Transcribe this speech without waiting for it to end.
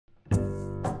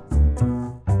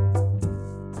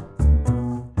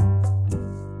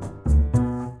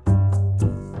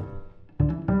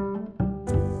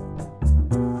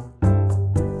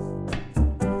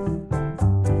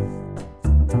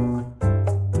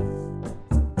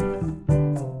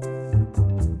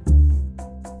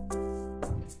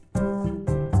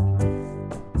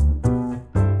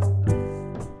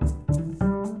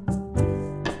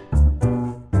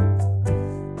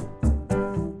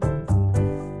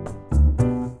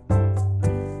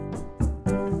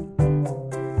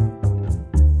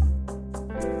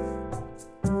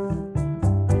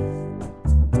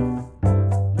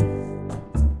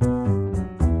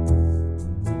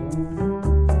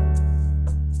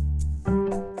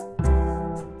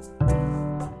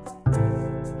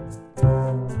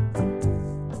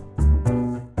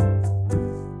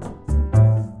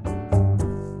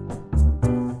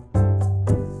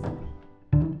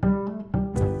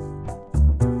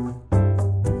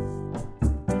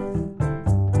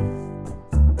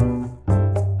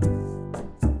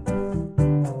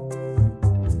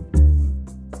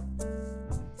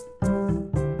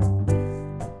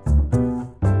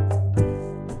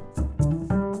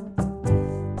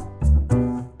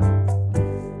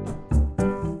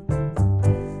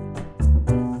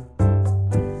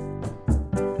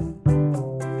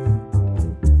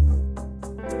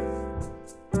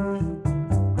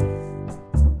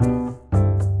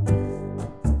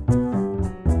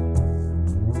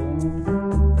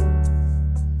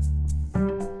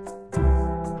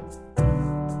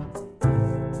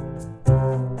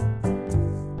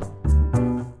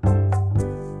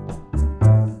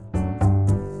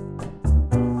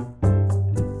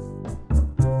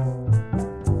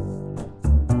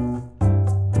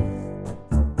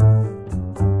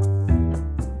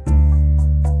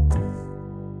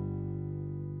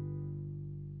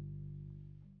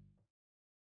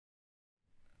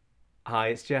Hi,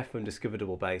 it's Geoff from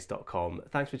discoverdoublebass.com.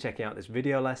 Thanks for checking out this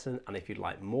video lesson, and if you'd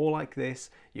like more like this,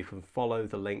 you can follow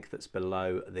the link that's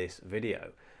below this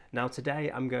video. Now today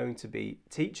I'm going to be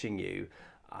teaching you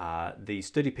the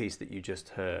study piece that you just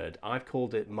heard. I've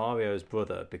called it Mario's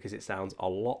Brother because it sounds a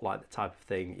lot like the type of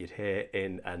thing you'd hear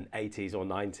in an 80s or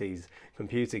 90s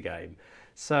computer game.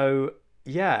 So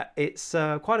yeah, it's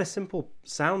quite a simple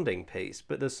sounding piece,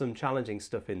 but there's some challenging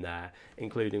stuff in there,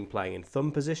 including playing in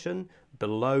thumb position,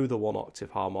 below the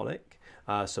 1-octave harmonic,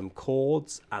 some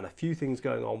chords, and a few things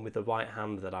going on with the right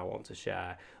hand that I want to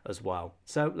share as well.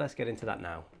 So let's get into that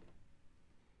now.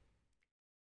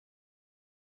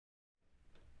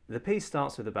 The piece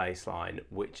starts with a bass line,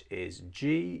 which is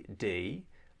G, D,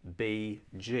 B,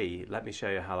 G. Let me show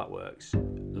you how that works.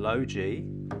 Low G,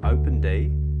 open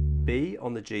D, B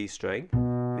on the G string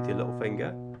with your little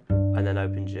finger, and then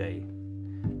open G.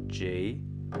 G,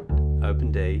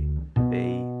 open D,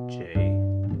 B, G.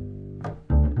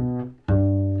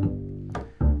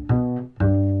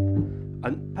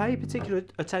 And pay particular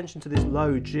attention to this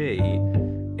low G.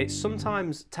 It's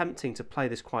sometimes tempting to play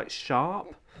this quite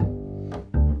sharp,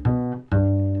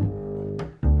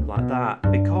 like that,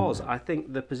 because I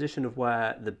think the position of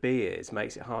where the B is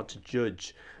makes it hard to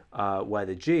judge where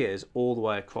the G is all the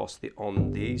way across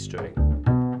on the E string.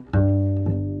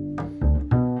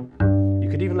 You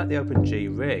could even let the open G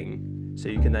ring so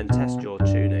you can then test your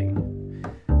tuning.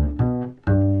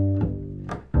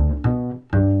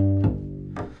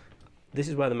 This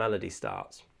is where the melody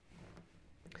starts.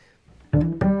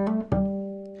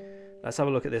 Let's have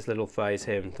a look at this little phrase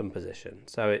here in thumb position.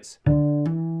 So it's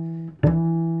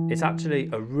actually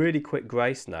a really quick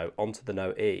grace note onto the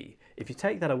note E. If you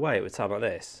take that away, it would sound like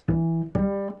this.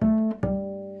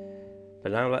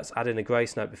 But now let's add in a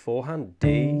grace note beforehand,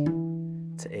 D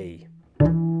to E.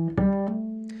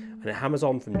 And it hammers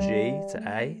on from G to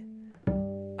A,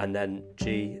 and then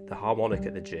G, the harmonic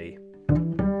at the G.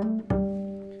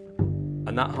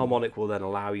 And that harmonic will then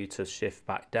allow you to shift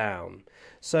back down.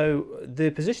 So the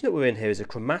position that we're in here is a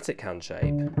chromatic hand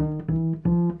shape,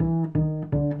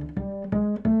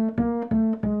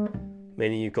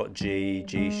 meaning you've got G,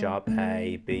 G sharp,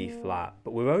 A, B flat,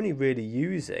 but we're only really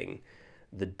using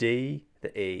the D,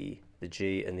 the E, the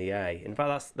G and the A. In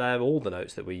fact, they're all the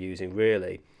notes that we're using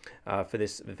really for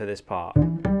this part.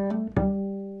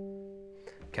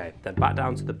 Okay, then back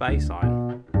down to the bass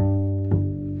line.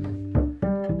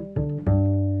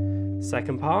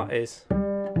 Second part is,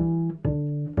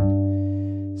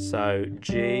 so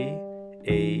G,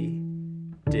 E,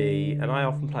 D, and I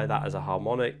often play that as a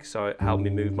harmonic, so it helped me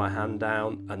move my hand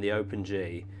down, and the open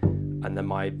G, and then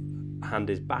my hand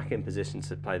is back in position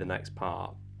to play the next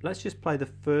part. Let's just play the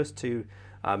first two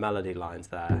melody lines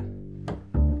there.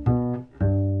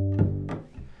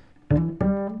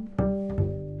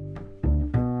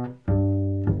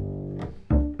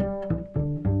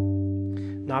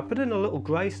 Now I put in a little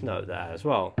grace note there as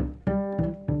well.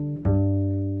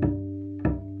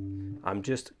 I'm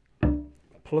just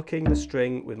plucking the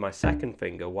string with my second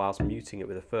finger whilst muting it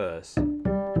with the first.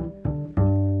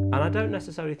 And I don't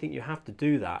necessarily think you have to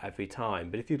do that every time,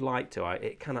 but if you'd like to,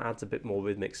 it kind of adds a bit more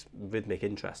rhythmic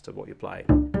interest to what you're playing.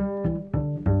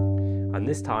 And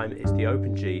this time it's the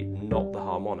open G, not the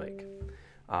harmonic.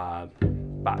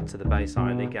 Back to the bass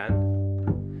line again.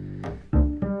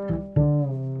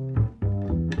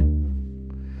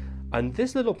 And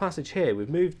this little passage here, we've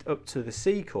moved up to the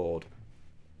C chord,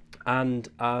 and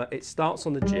it starts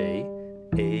on the G,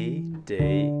 E, D,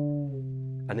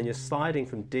 and then you're sliding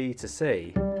from D to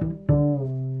C.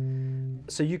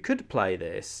 So you could play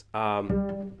this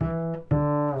down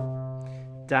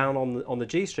on the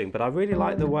G string, but I really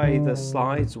like the way the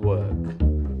slides work,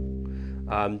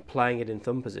 playing it in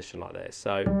thumb position like this.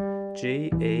 So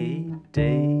G, E,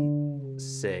 D,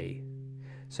 C.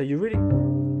 So you're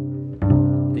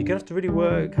going to have to really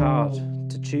work hard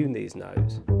to tune these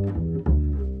notes.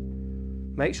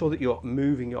 Make sure that you're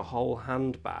moving your whole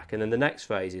hand back, and then the next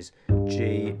phrase is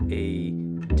G, E,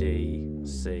 D,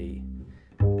 C,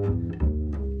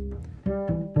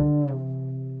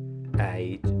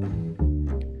 A.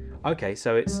 Okay,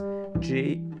 so it's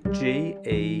G,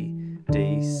 E,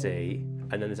 D, C,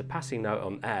 and then there's a passing note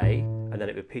on A, and then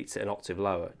it repeats it an octave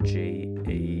lower, G,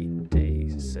 E, D,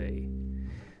 C.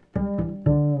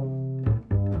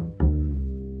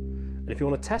 And if you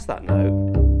want to test that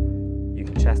note, you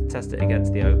can test it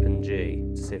against the open G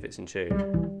to see if it's in tune.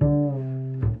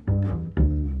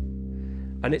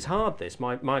 And it's hard, this.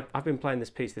 I've been playing this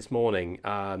piece this morning,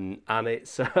 and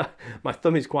it's my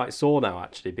thumb is quite sore now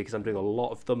actually, because I'm doing a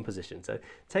lot of thumb position. So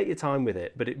take your time with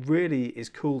it, but it really is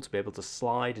cool to be able to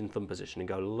slide in thumb position and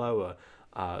go lower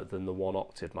than the 1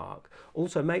 octave mark.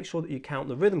 Also, make sure that you count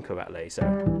the rhythm correctly. So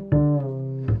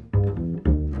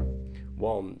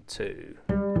 1, 2,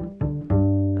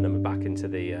 and then we're back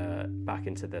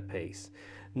into the piece.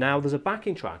 Now, there's a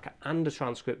backing track and a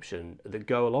transcription that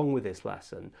go along with this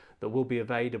lesson that will be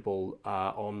available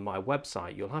on my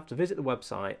website. You'll have to visit the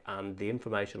website, and the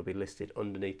information will be listed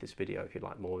underneath this video if you'd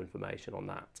like more information on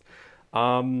that.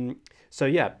 So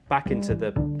yeah, back into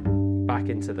the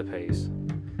piece.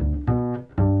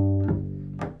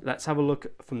 Let's have a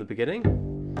look from the beginning.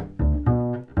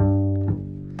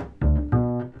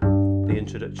 The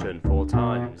introduction 4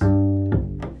 times.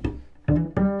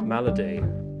 Melody.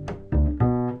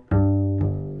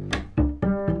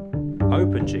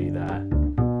 Open G there.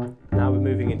 Now we're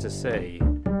moving into C.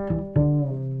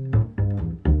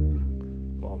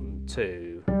 1,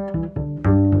 2.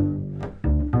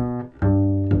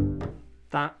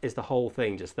 That is the whole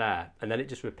thing just there, and then it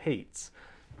just repeats.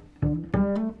 Oh,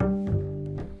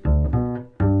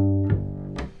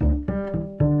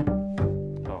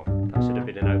 that should have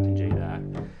been an open G there.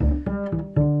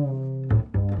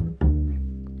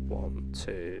 1,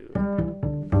 2.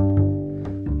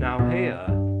 Now here,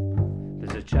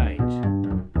 there's a change.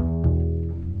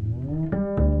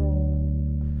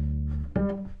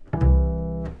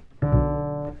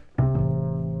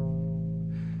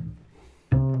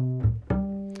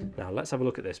 Now let's have a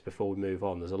look at this before we move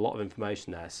on. There's a lot of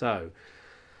information there. So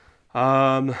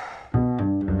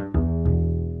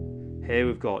here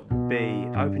we've got B,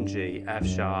 open G, F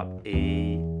sharp,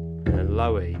 E, and then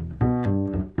low E.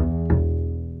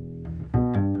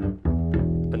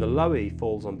 And the low E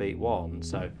falls on beat 1,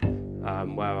 so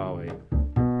where are we?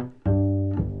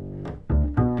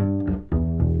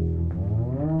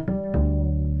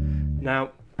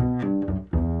 Now,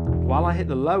 while I hit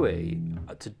the low E,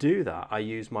 to do that, I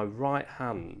use my right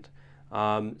hand.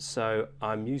 So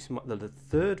I'm using the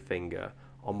third finger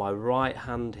on my right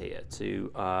hand here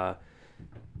to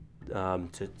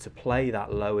play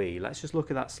that low E. Let's just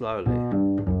look at that slowly.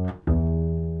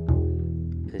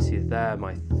 You see there,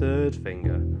 my third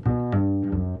finger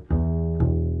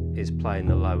is playing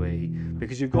the low E,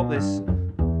 because you've got this.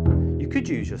 You could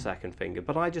use your second finger,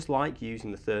 but I just like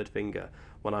using the third finger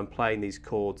when I'm playing these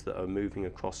chords that are moving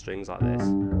across strings like this.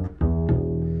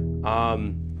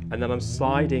 And then I'm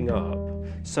sliding up.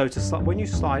 So when you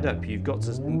slide up, you've got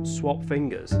to swap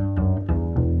fingers.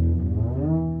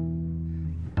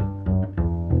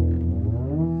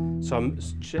 So I'm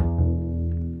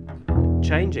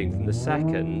changing from the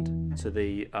second to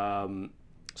the, from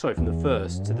the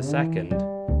first to the second.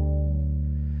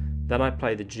 Then I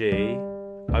play the G,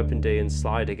 open D and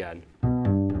slide again.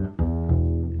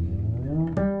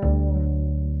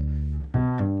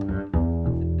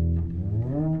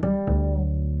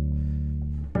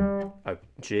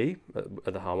 G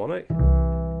at the harmonic,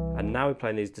 and now we're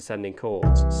playing these descending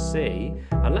chords. C,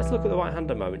 and let's look at the right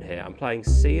hand a moment here. I'm playing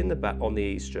C in the on the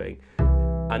E string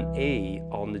and E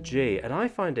on the G, and I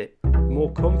find it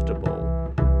more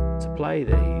comfortable to play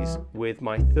these with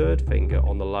my third finger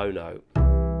on the low note.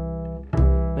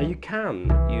 Now you can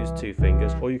use 2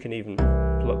 fingers, or you can even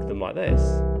pluck them like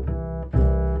this,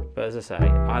 but as I say,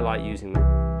 I like using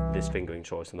this fingering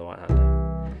choice on the right hand.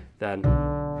 Then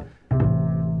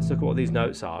let's look at what these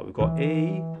notes are. We've got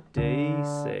E, D,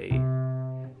 C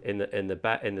in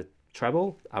the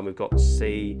treble, and we've got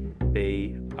C,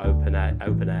 B, open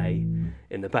A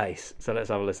in the bass. So let's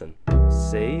have a listen.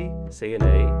 C, C and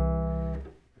E.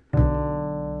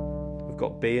 We've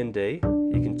got B and D.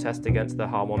 You can test against the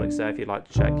harmonics there if you'd like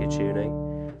to check your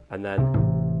tuning. And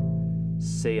then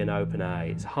C and open A.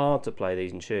 It's hard to play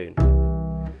these in tune.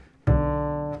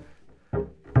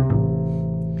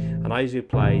 And I usually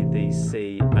play the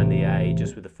C and the A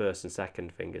just with the first and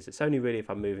second fingers. It's only really if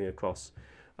I'm moving across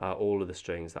all of the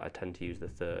strings that I tend to use the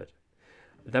third.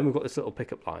 Then we've got this little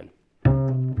pickup line.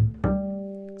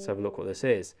 So have a look what this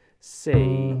is. C,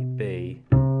 B,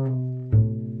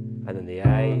 and then the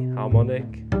A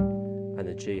harmonic, and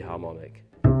the G harmonic.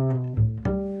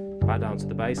 Back down to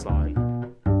the bass line.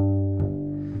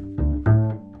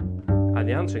 And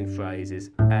the answering phrase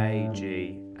is A,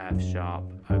 G, F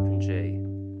sharp, open G.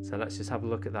 So let's just have a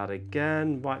look at that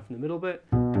again, right from the middle bit.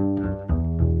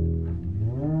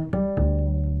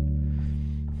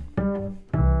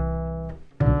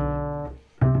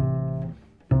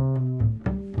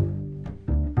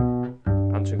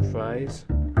 Answering phrase.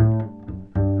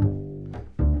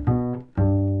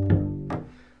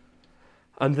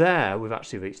 And there we've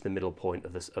actually reached the middle point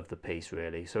of the piece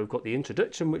really. So we've got the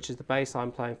introduction, which is the bass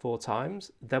line playing 4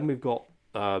 times. Then we've got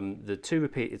the 2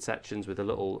 repeated sections with a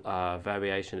little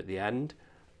variation at the end.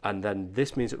 and then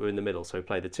this means that we're in the middle. So we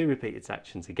play the 2 repeated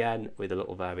sections again with a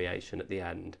little variation at the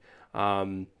end.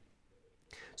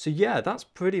 So yeah, that's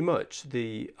pretty much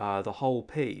the whole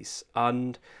piece.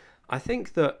 And I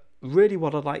think that really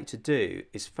what I'd like to do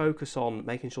is focus on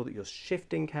making sure that you're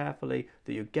shifting carefully,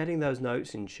 that you're getting those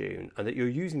notes in tune, and that you're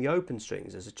using the open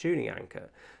strings as a tuning anchor.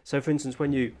 So for instance,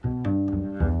 when you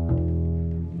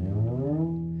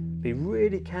be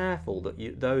really careful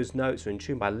that those notes are in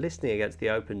tune by listening against the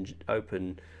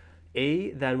open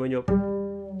E. Then when you're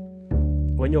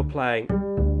playing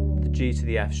the G to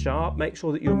the F sharp, make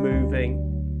sure that you're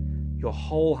moving your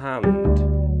whole hand,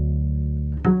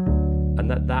 and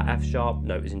that F sharp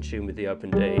note is in tune with the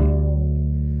open D.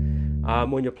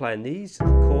 When you're playing these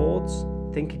chords,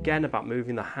 think again about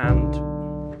moving the hand.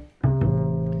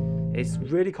 It's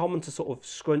really common to sort of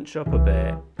scrunch up a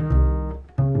bit,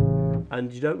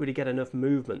 and you don't really get enough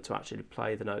movement to actually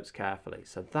play the notes carefully.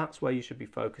 So that's where you should be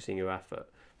focusing your effort.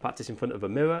 Practice in front of a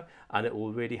mirror, and it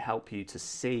will really help you to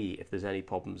see if there's any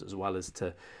problems, as well as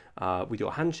to with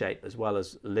your hand shape, as well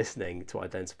as listening to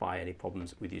identify any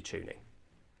problems with your tuning.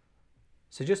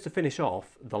 So just to finish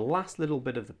off, the last little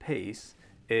bit of the piece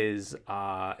is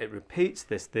it repeats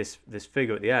this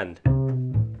figure at the end.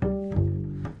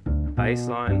 Bass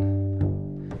line,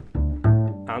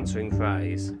 answering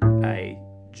phrase, A,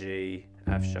 G,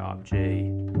 F sharp, G,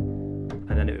 and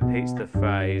then it repeats the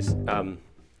phrase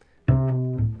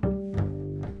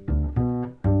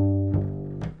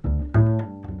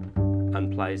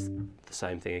and plays the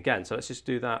same thing again. So let's just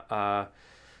do that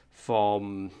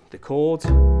from the chords.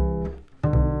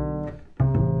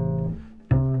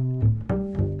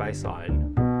 Bass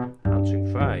line, answering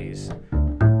phrase,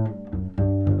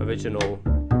 original,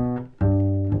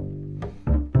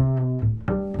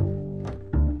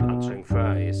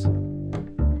 phrase, and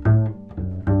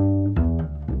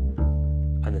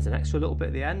there's an extra little bit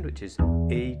at the end, which is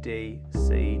E, D,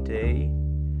 C, D,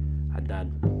 and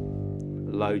then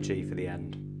low G for the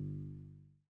end.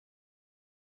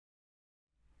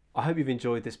 I hope you've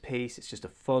enjoyed this piece. It's just a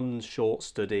fun short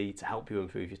study to help you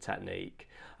improve your technique.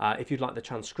 If you'd like the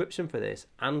transcription for this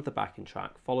and the backing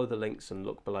track, follow the links and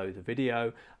look below the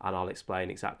video, and I'll explain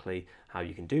exactly how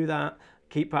you can do that.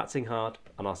 Keep practicing hard,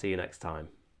 and I'll see you next time.